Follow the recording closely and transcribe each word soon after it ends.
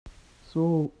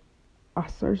So I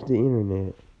searched the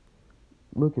internet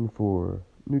looking for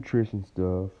nutrition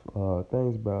stuff,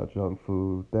 things about junk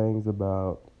food, things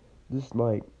about just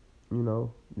like,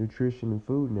 nutrition and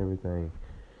food and everything.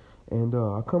 And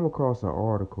I come across an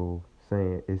article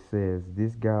saying it says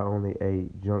this guy only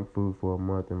ate junk food for a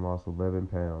month and lost 11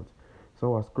 pounds.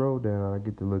 So I scroll down, I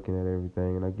get to looking at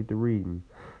everything, and I get to reading.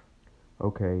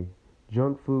 Okay,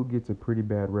 junk food gets a pretty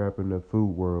bad rap in the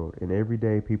food world, and every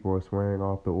day people are swearing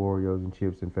off the Oreos and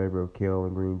chips in favor of kale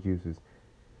and green juices.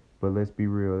 But let's be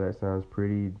real, that sounds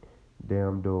pretty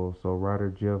damn dull. So writer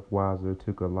Jeff Weiser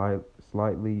took a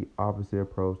slightly opposite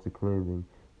approach to cleansing.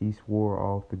 He swore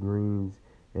off the greens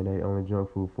and ate only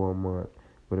junk food for a month.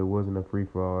 But it wasn't a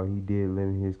free-for-all. He did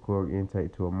limit his caloric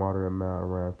intake to a moderate amount,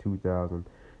 around 2,000,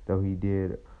 though he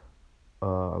did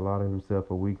allot himself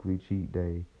a weekly cheat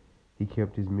day. He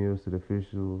kept his meals to the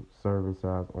official serving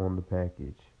size on the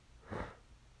package.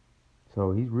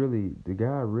 So the guy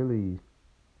really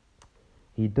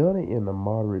he done it in a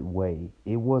moderate way.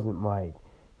 It wasn't like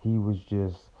he was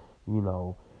just, you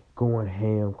know, going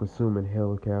ham, consuming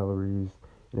hella calories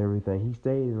and everything. He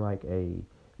stayed in like a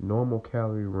normal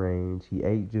calorie range. He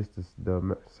ate just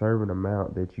the serving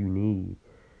amount that you need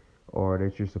or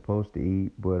that you're supposed to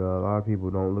eat. But a lot of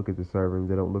people don't look at the servings.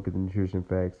 They don't look at the nutrition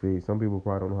facts. Some people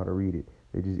probably don't know how to read it.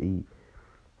 They just eat.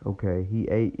 Okay, he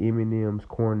ate M&M's,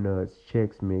 corn nuts,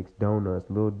 Chex Mix, donuts,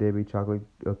 Little Debbie chocolate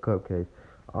cupcakes.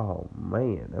 Oh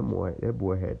man, that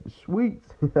boy had the sweets.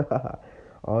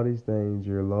 All these things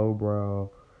your lowbrow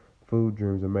food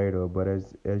dreams are made of. But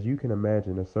as you can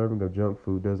imagine, a serving of junk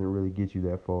food doesn't really get you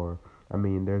that far. I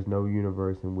mean, there's no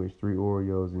universe in which 3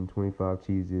 Oreos and 25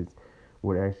 Cheez-Its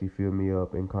would actually fill me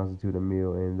up and constitute a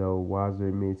meal. And though Weiser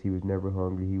admits he was never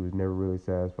hungry, he was never really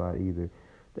satisfied either.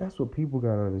 That's what people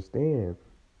gotta understand.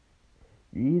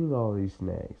 You're eating all these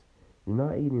snacks. You're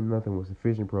not eating nothing with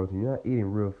sufficient protein. You're not eating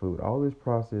real food. All this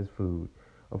processed food.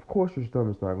 Of course your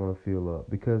stomach's not going to fill up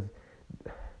because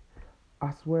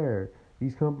I swear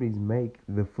these companies make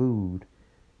the food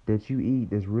that you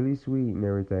eat that's really sweet and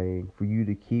everything for you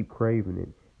to keep craving it.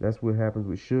 That's what happens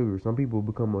with sugar. Some people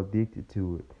become addicted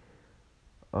to it.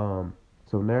 Um,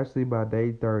 so naturally by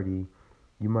day 30,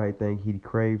 you might think he'd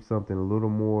crave something a little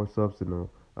more substantial,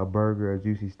 a burger, a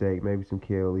juicy steak, maybe some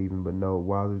kale even, but no,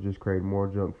 Wilder just craved more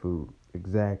junk food.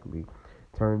 Exactly.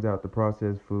 Turns out the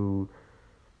processed food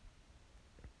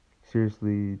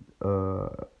seriously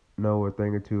know a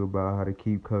thing or two about how to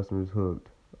keep customers hooked.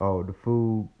 Oh, the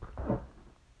food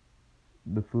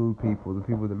people, the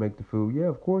people that make the food, yeah,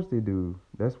 of course they do.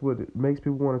 That's what it makes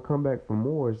people want to come back for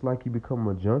more. It's like you become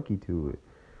a junkie to it.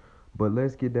 But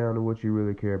let's get down to what you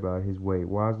really care about, his weight.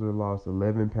 Weisler lost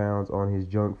 11 pounds on his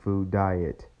junk food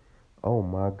diet. Oh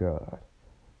my God.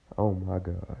 Oh my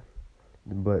God.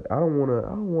 But I don't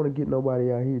wanna get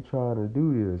nobody out here trying to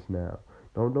do this now.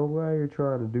 Don't go out here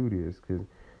trying to do this because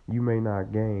you may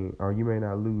not gain or you may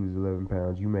not lose 11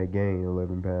 pounds. You may gain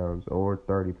 11 pounds or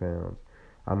 30 pounds.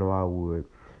 I know I would.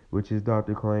 Which his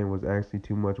doctor claimed was actually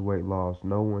too much weight loss.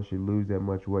 No one should lose that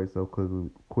much weight so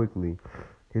quickly.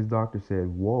 His doctor said,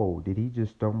 "Whoa, did he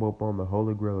just stumble upon the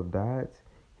holy grail of diets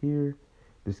here?"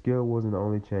 The scale wasn't the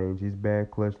only change. His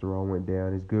bad cholesterol went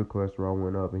down, his good cholesterol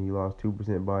went up, and he lost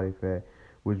 2% body fat,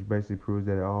 which basically proves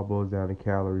that it all boils down to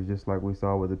calories, just like we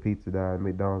saw with the pizza diet and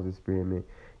McDonald's experiment.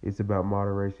 It's about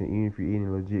moderation. Even if you're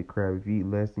eating legit crap, if you eat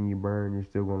less than you burn, you're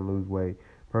still going to lose weight.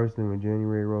 Personally, when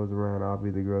January rolls around, I'll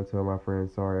be the girl telling my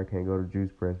friends, "Sorry, I can't go to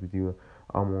Juice Press with you.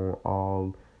 I'm on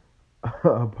all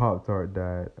a Pop Tart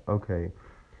diet."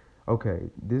 Okay,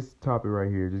 this topic right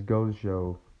here just goes to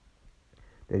show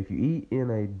that if you eat in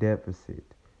a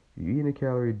deficit, you eat in a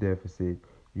calorie deficit,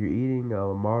 you're eating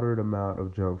a moderate amount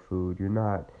of junk food, you're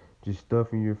not just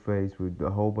stuffing your face with a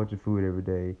whole bunch of food every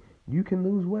day, you can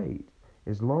lose weight.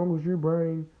 As long as you're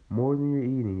burning more than you're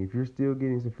eating, if you're still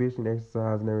getting sufficient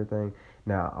exercise and everything.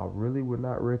 Now, I really would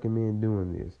not recommend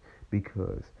doing this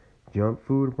because junk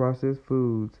food and processed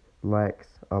foods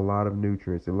lacks a lot of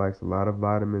nutrients. It lacks a lot of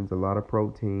vitamins, a lot of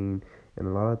protein, and a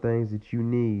lot of things that you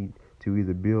need to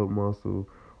either build muscle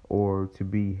or to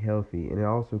be healthy. And it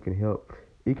also can help.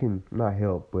 It can not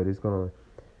help, but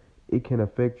it can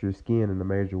affect your skin in a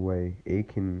major way. It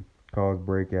can cause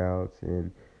breakouts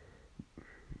and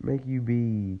make you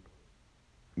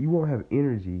won't have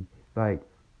energy. Like,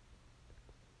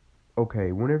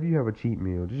 okay, whenever you have a cheat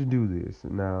meal, just do this.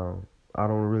 Now, I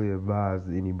don't really advise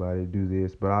anybody to do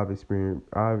this, but I've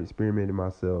experimented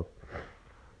myself.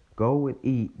 Go and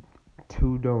eat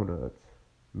 2 donuts,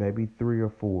 maybe 3 or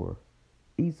 4.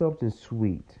 Eat something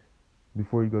sweet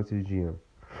before you go to the gym.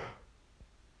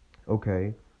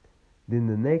 Okay. Then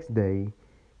the next day,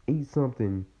 eat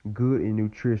something good and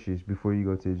nutritious before you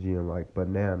go to the gym, like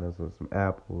bananas or some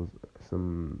apples,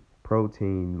 some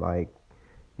protein like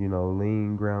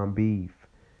lean ground beef,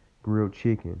 grilled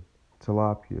chicken,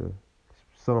 tilapia,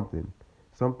 something,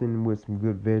 something with some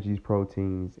good veggies,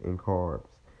 proteins, and carbs.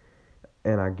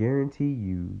 And I guarantee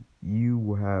you, you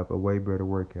will have a way better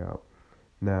workout.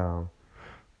 Now,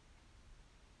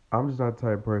 I'm just not the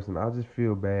type of person. I just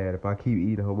feel bad if I keep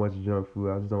eating a whole bunch of junk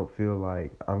food. I just don't feel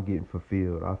like I'm getting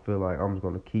fulfilled. I feel like I'm just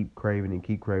gonna keep craving and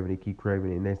keep craving and keep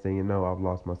craving it. And next thing you know, I've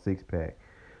lost my six pack.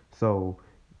 So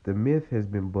the myth has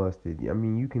been busted. I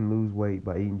mean, you can lose weight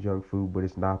by eating junk food, but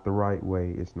it's not the right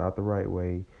way. It's not the right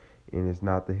way, and it's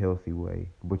not the healthy way.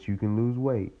 But you can lose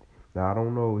weight. Now I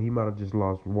don't know. He might have just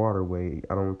lost water weight.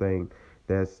 I don't think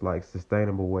that's like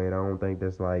sustainable weight. I don't think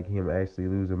that's like him actually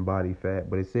losing body fat.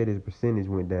 But it said his percentage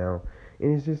went down,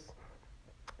 and it's just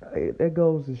that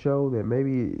goes to show that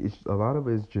maybe it's a lot of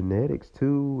it's genetics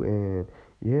too, and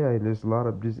yeah, and there's a lot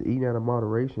of just eating out of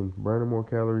moderation, burning more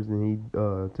calories than he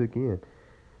took in.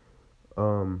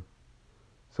 Um,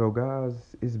 so guys,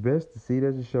 it's best to see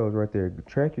that just shows right there.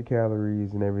 Track your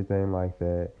calories and everything like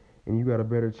that, and you got a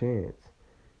better chance.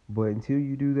 But until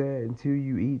you do that, until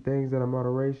you eat things out of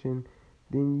moderation,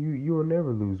 then you'll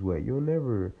never lose weight. You'll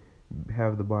never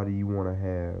have the body you want to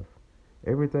have.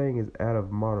 Everything is out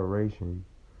of moderation.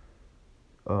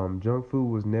 Junk food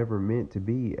was never meant to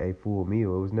be a full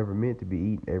meal. It was never meant to be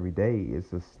eaten every day.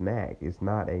 It's a snack. It's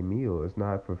not a meal. It's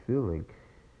not fulfilling.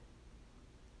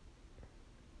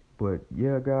 But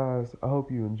yeah, guys, I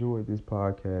hope you enjoyed this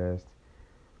podcast.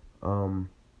 Um,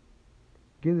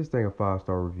 Give this thing a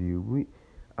 5-star review.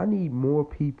 I need more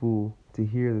people to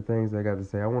hear the things I got to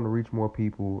say. I want to reach more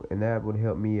people, and that would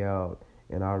help me out.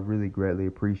 And I really greatly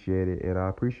appreciate it. And I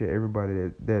appreciate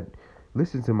everybody that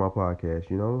listens to my podcast.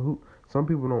 Who some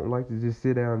people don't like to just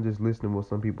sit down and just listen to what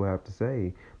some people have to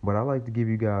say, but I like to give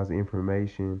you guys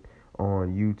information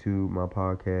on YouTube, my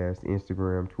podcast,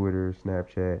 Instagram, Twitter,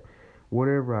 Snapchat,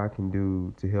 whatever I can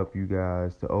do to help you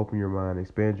guys to open your mind,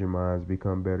 expand your minds,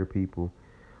 become better people.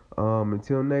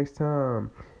 Until next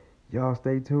time, y'all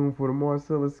stay tuned for the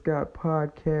Marcellus Scott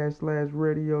podcast /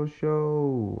 radio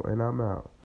show, and I'm out.